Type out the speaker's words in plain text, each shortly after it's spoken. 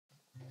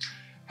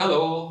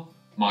Hello,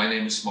 my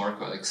name is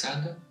Marco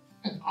Alexander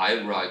and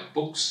I write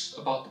books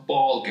about the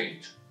ball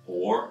gait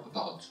or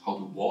about how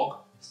to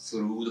walk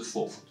through the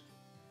forefoot.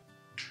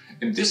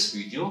 In this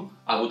video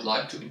I would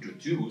like to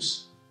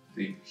introduce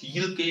the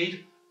heel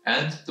gait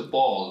and the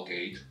ball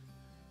gait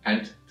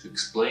and to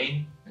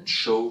explain and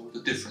show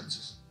the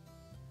differences.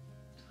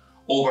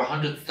 Over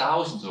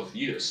 100,000 of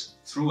years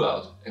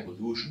throughout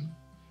evolution,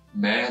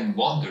 man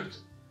wandered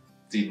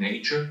the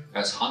nature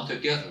as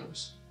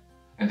hunter-gatherers,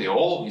 and they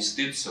always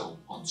did so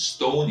on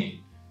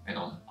stony and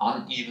on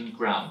uneven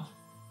ground,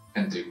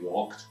 and they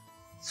walked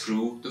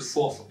through the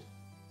forefoot.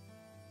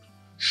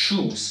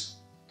 Shoes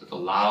that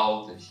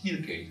allow the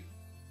heel gait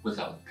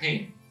without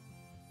pain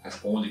have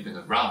only been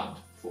around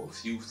for a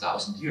few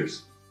thousand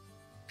years.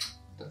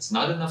 That's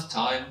not enough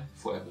time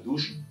for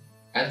evolution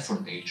and for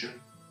nature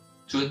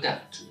to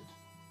adapt to it.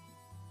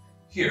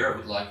 Here I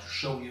would like to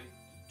show you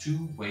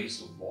two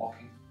ways of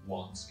walking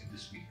once in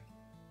this video.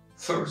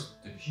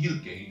 First, the heel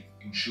gait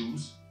in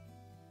shoes,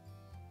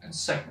 and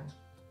second,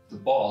 the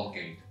ball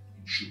gait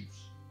in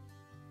shoes.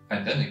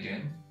 And then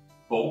again,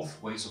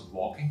 both ways of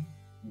walking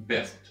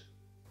barefoot.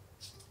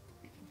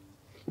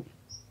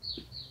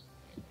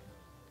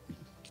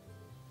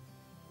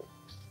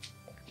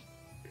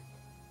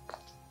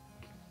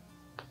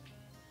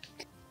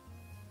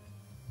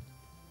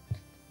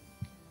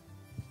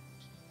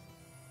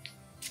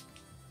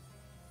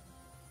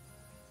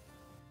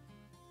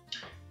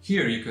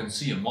 Here you can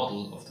see a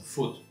model of the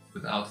foot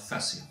without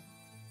fascia.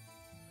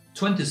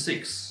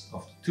 26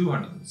 of the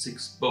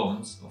 206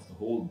 bones of the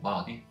whole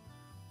body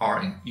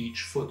are in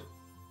each foot.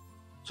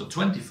 So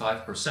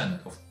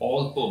 25% of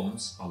all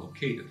bones are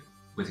located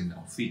within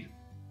our feet.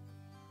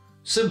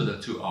 Similar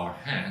to our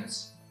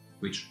hands,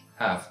 which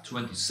have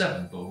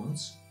 27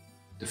 bones,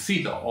 the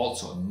feet are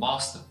also a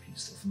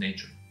masterpiece of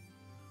nature.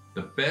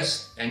 The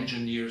best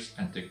engineers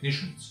and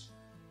technicians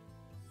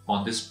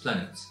on this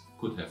planet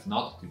could have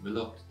not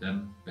developed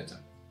them better.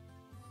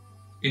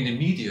 In the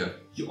media,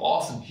 you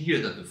often hear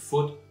that the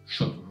foot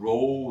should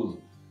roll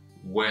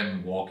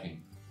when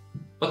walking.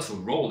 But for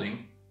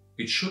rolling,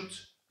 it should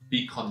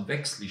be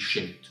convexly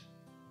shaped.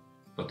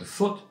 But the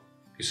foot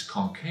is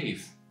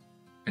concave,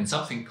 and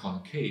something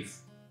concave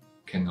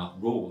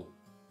cannot roll.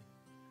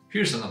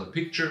 Here's another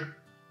picture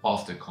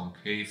of the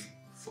concave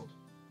foot.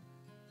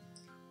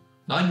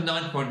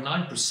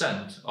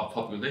 99.9% of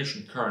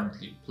population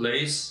currently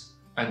place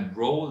and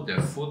roll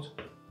their foot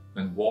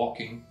when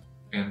walking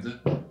in the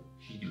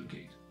heel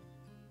gait.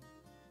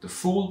 The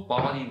full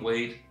body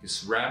weight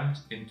is rammed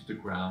into the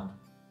ground,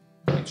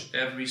 each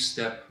every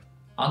step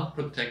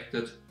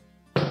unprotected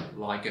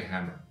like a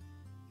hammer.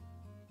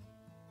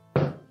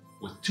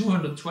 With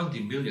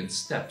 220 million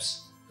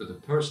steps that a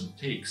person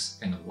takes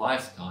in a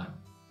lifetime,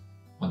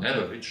 on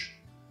average,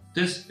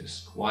 this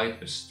is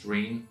quite a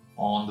strain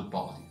on the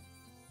body.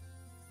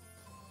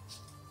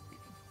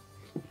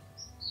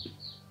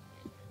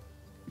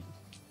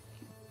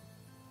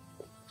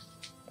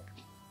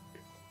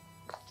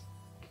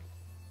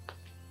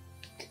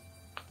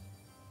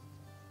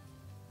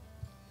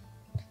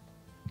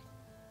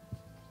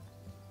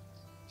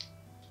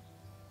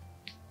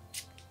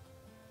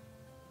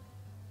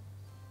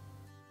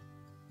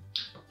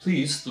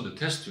 Please do the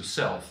test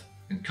yourself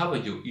and cover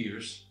your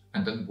ears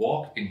and then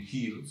walk in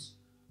heels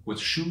with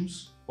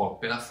shoes or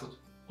barefoot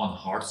on a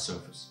hard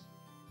surface.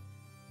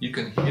 You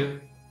can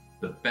hear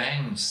the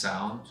bang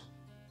sound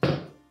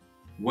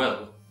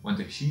well when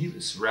the heel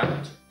is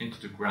rammed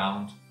into the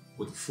ground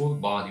with full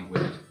body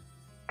weight,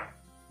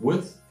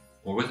 with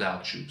or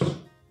without shoes.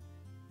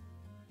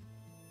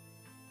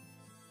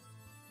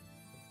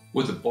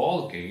 With the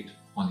ball gait,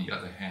 on the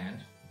other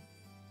hand,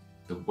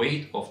 the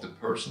weight of the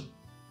person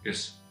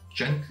is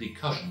gently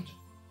cushioned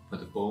by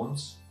the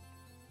bones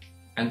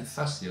and the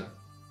fascia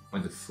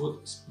when the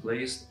foot is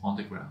placed on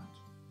the ground.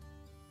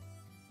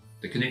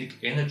 The kinetic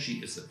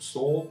energy is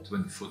absorbed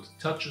when the foot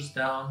touches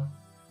down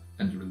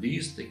and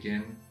released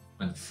again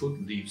when the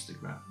foot leaves the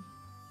ground.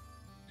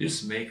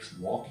 This makes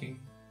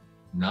walking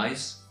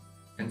nice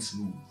and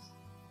smooth.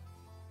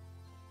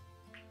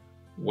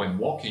 When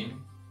walking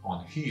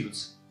on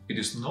heels, it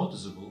is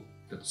noticeable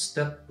that the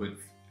step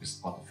width is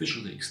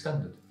artificially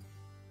extended,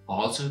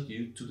 also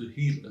due to the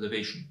heel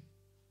elevation.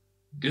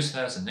 This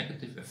has a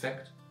negative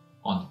effect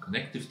on the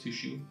connective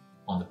tissue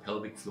on the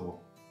pelvic floor.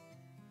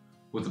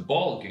 With the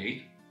ball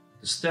gait,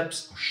 the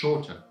steps are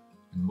shorter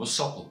and more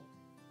supple.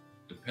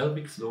 The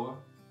pelvic floor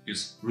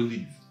is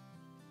relieved.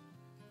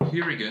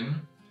 Here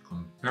again, the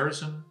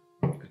comparison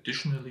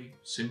additionally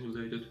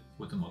simulated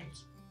with the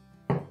models.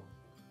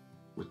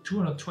 With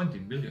 220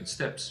 million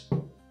steps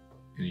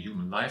in a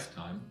human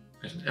lifetime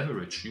at an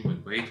average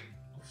human weight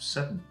of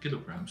 7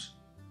 kilograms,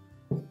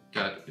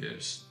 that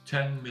is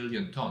 10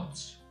 million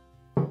tons,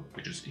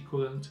 which is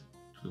equivalent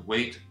to the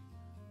weight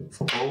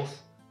of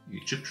both the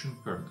Egyptian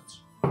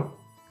pyramids.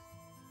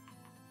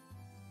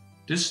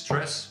 This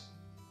stress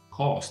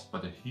caused by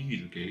the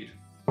heel gait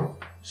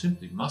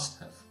simply must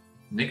have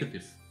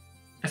negative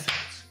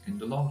effects in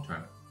the long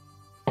term.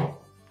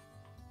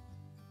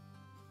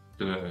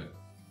 The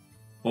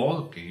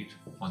Ball gait,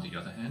 on the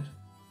other hand,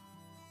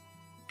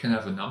 can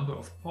have a number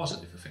of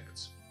positive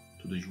effects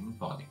to the human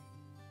body.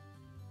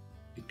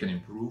 It can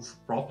improve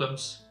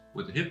problems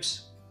with the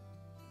hips,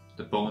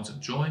 the bones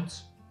and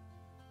joints.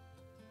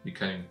 It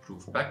can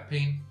improve back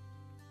pain,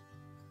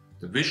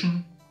 the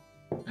vision,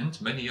 and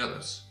many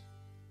others.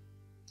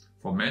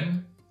 For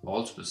men,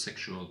 also the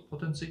sexual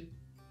potency,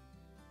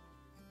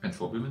 and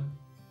for women,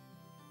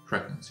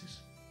 pregnancies.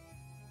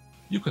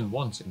 You can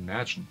once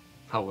imagine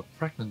how a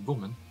pregnant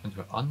woman and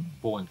her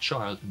unborn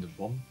child in the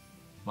womb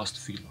must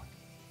feel like.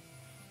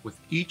 With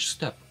each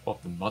step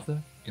of the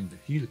mother in the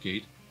heel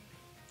gait,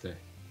 the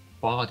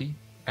body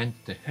and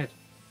the head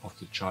of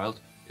the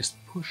child is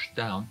pushed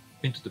down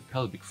into the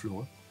pelvic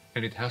floor,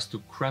 and it has to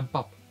cramp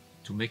up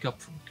to make up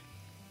for it.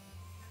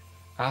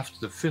 After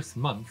the 5th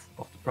month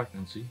of the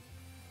pregnancy,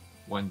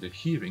 when the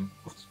hearing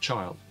of the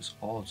child is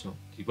also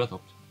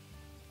developed,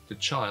 the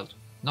child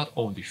not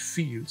only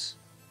feels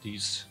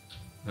these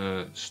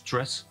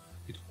stress,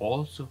 it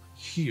also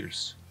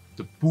hears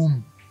the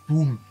boom,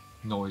 boom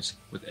noise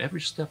with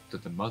every step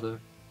that the mother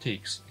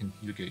takes in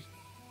heel gait.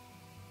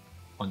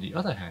 On the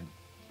other hand,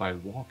 by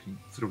walking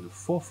through the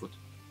forefoot,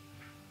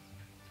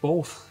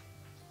 both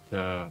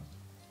the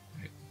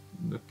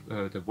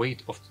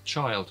weight of the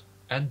child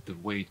and the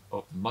weight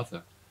of the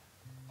mother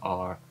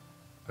are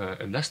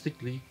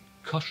elastically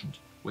cushioned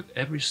with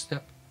every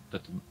step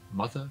that the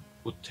mother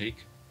would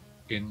take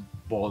in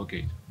ball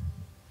gait.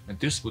 And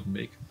this would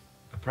make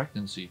a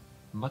pregnancy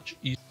much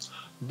easier.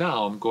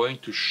 Now I'm going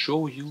to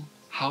show you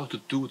how to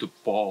do the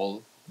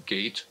ball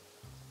gait,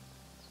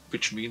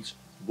 which means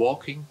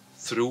walking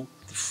through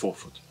the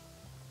forefoot.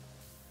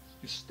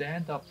 You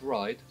stand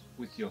upright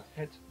with your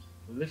head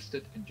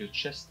lifted and your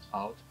chest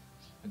out,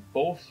 and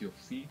both your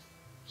feet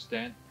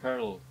stand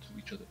parallel to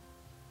each other.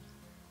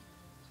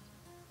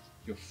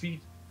 Your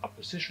feet are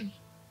positioned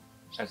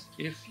as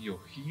if your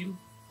heel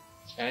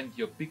and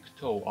your big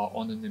toe are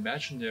on an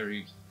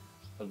imaginary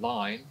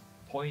line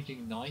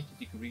pointing 90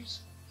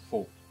 degrees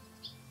forward.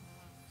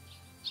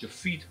 Your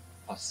feet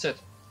are set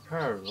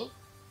parallel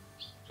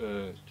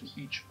to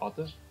each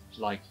other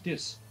like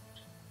this,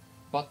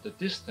 but the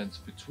distance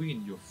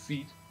between your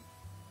feet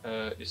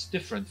is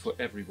different for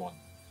everyone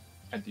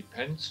and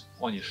depends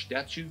on your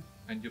stature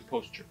and your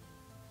posture.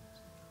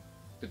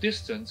 The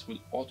distance will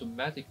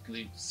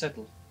automatically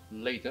settle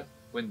later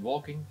when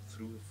walking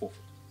through the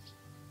forefoot.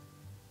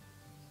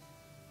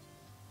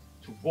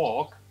 To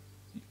walk,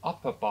 the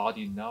upper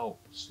body now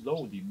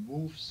slowly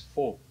moves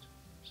forward.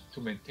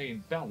 To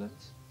maintain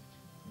balance,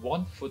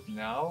 one foot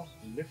now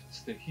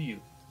lifts the heel,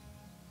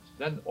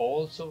 then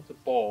also the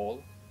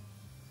ball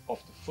of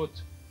the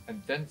foot,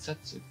 and then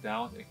sets it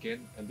down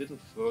again a little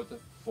further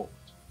forward.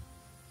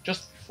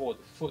 Just before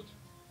the foot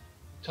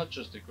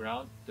touches the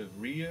ground, the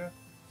rear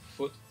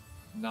foot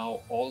now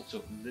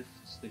also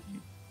lifts the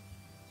heel.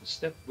 The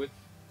step width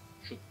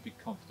should be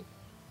comfortable.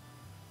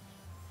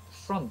 The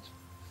front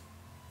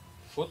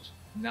foot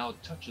now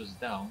touches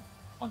down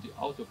on the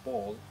outer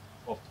ball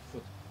of the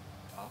foot.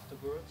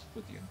 Afterwards,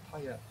 with the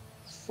entire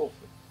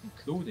forefoot,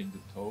 including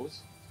the toes,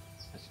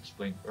 as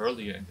explained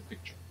earlier in the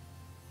picture,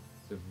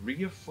 the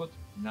rear foot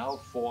now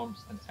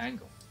forms an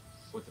angle,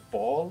 with the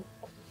ball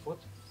of the foot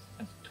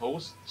and the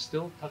toes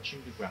still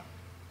touching the ground.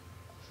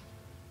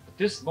 At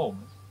this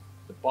moment,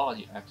 the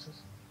body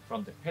axis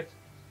from the head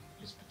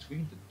is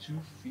between the 2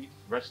 feet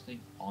resting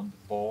on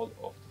the ball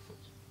of the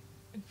foot.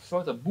 In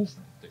further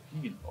movement, the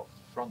heel of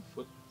the front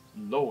foot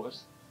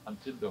lowers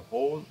until the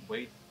whole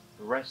weight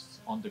rests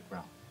on the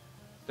ground.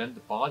 Then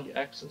the body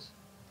axis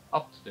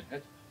up to the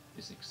head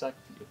is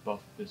exactly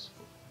above this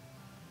foot.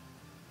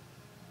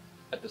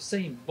 At the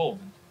same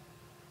moment,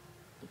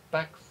 the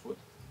back foot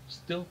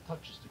still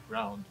touches the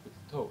ground with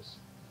the toes.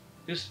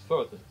 This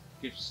further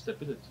gives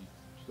stability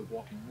to the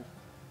walking movement.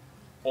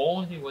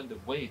 Only when the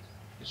weight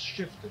is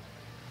shifted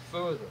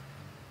further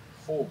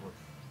forward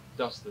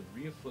does the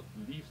rear foot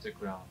leave the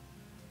ground.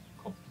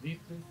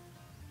 Completely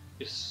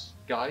is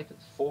guided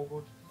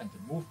forward and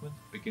the movement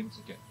begins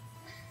again.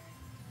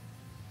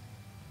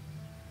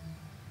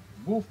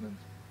 The movement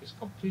is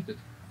completed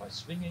by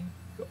swinging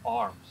the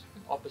arms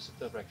in opposite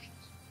directions.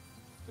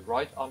 The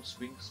right arm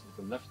swings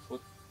with the left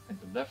foot and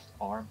the left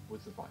arm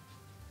with the right foot.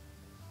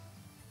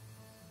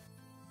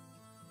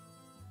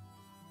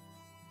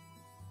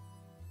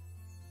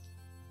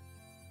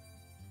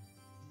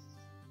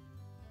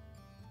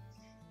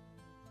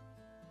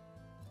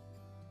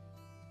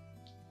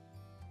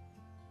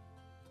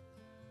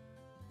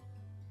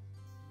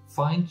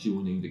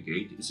 Fine-tuning the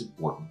gait is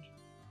important.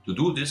 To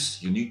do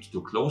this, you need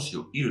to close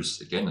your ears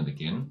again and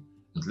again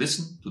and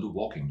listen to the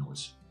walking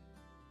noise.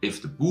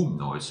 If the boom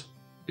noise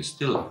is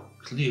still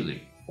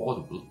clearly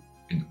audible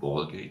in the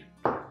ball gait,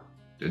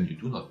 then you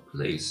do not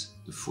place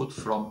the foot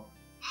from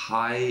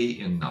high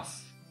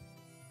enough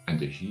and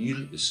the heel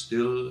is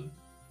still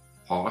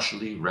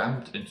partially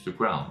rammed into the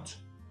ground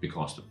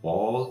because the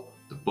ball,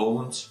 the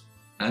bones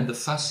and the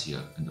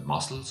fascia and the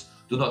muscles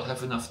do not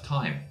have enough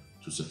time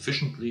to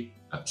sufficiently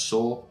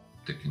absorb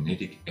the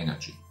kinetic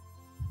energy.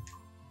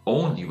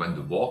 Only when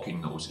the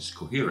walking nose is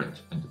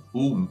coherent and the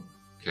boom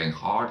can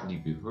hardly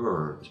be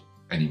heard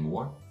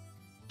anymore,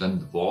 then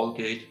the ball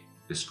gait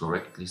is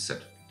correctly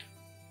set.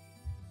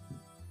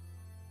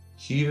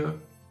 Here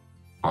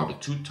are the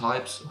two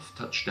types of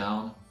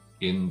touchdown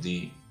in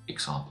the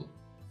example.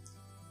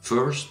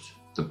 First,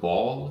 the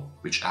ball,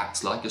 which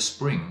acts like a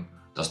spring,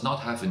 does not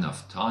have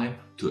enough time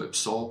to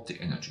absorb the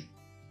energy,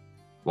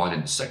 while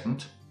in the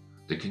second,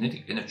 the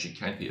kinetic energy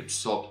can be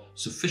absorbed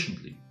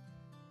sufficiently.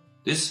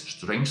 This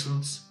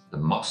strengthens the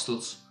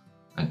muscles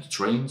and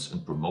trains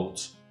and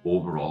promotes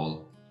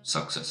overall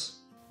success.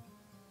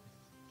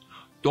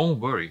 Don't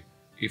worry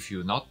if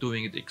you're not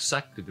doing it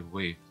exactly the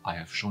way I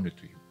have shown it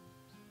to you.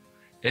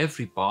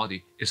 Every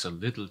body is a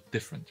little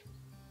different.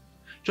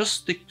 Just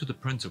stick to the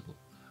principle,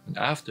 and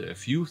after a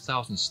few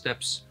thousand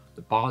steps,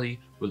 the body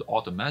will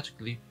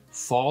automatically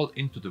fall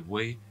into the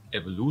way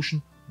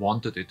evolution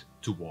wanted it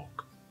to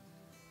walk.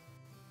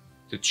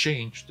 The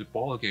change to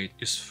ball gait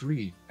is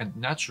free and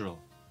natural,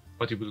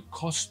 but it will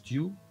cost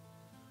you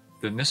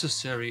the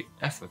necessary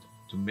effort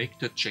to make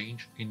the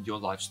change in your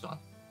lifestyle.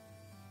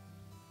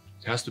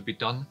 It has to be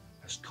done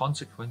as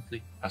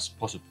consequently as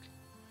possible,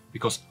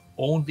 because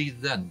only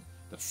then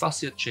the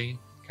fascia chain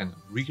can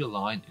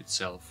realign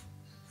itself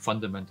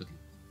fundamentally.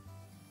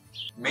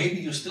 Maybe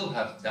you still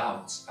have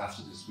doubts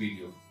after this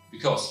video,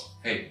 because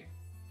hey,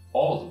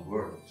 all the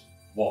world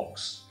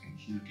walks in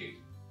heel gait.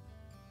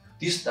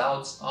 These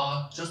doubts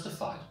are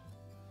justified.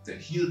 The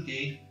heel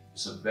gait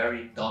is a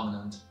very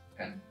dominant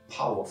and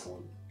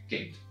powerful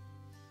gait.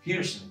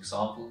 Here's an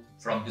example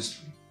from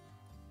history.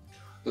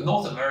 The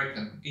North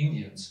American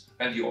Indians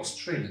and the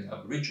Australian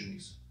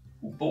Aborigines,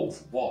 who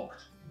both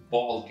walked in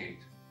ball gait,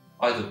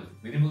 either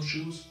with minimal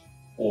shoes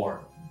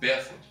or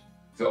barefoot,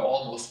 were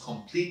almost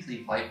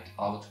completely wiped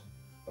out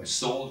by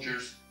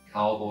soldiers,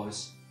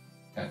 cowboys,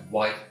 and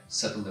white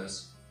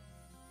settlers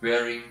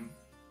wearing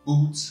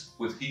boots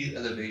with heel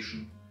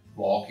elevation,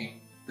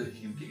 walking the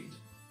heel gait.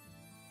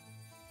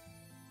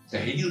 The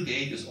heel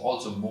gait is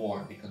also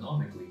more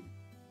economically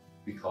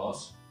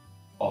because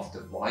of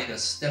the wider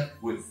step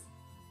width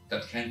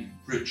that can be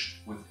bridged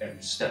with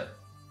every step,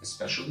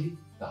 especially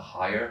the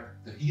higher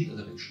the heel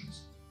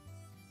elevations.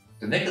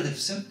 The negative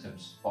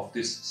symptoms of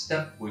this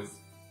step width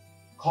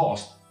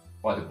caused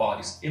by the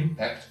body's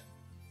impact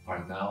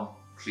are now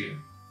clear.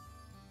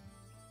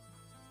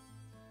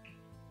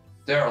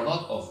 There are a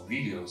lot of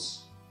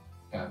videos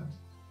and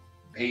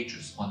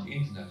pages on the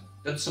internet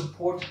that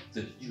support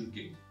the heel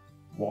gait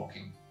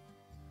walking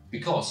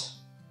because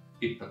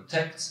it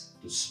protects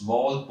the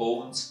small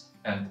bones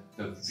and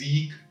the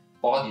weak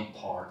body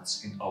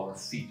parts in our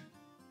feet.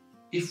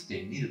 If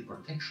they needed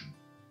protection,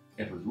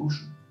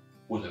 evolution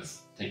would have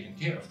taken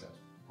care of that,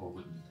 or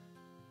wouldn't it?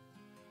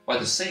 By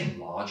the same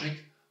logic,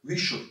 we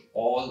should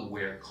all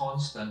wear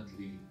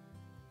constantly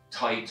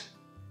tight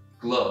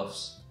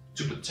gloves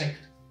to protect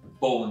the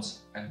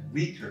bones and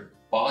weaker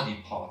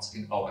body parts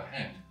in our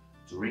hand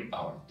during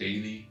our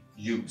daily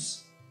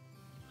use.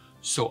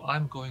 So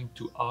I'm going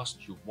to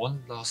ask you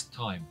one last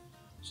time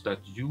so that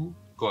you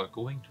are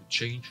going to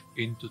change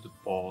into the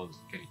ball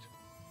gait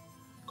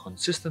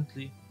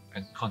consistently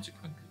and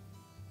consequently.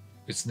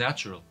 It's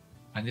natural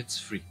and it's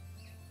free.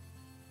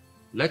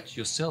 Let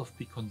yourself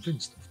be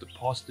convinced of the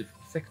positive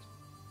effect.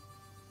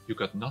 You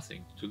got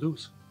nothing to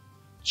lose.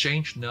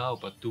 Change now,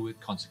 but do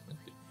it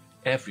consequently,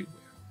 everywhere,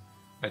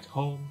 at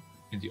home,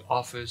 in the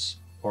office,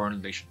 or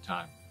in leisure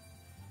time.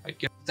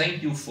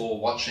 Thank you for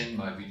watching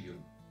my video.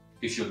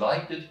 If you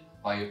liked it,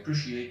 I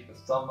appreciate a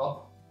thumb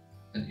up,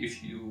 and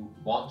if you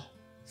want,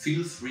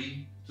 feel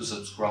free to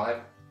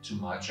subscribe to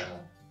my channel.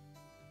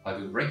 I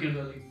will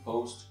regularly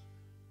post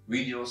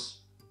videos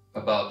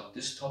about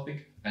this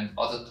topic and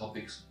other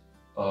topics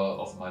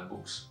of my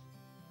books.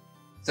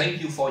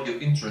 Thank you for your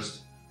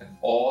interest and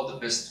all the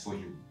best for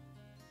you.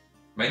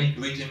 Many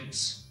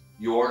greetings,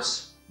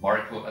 yours,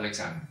 Marco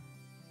Alexander.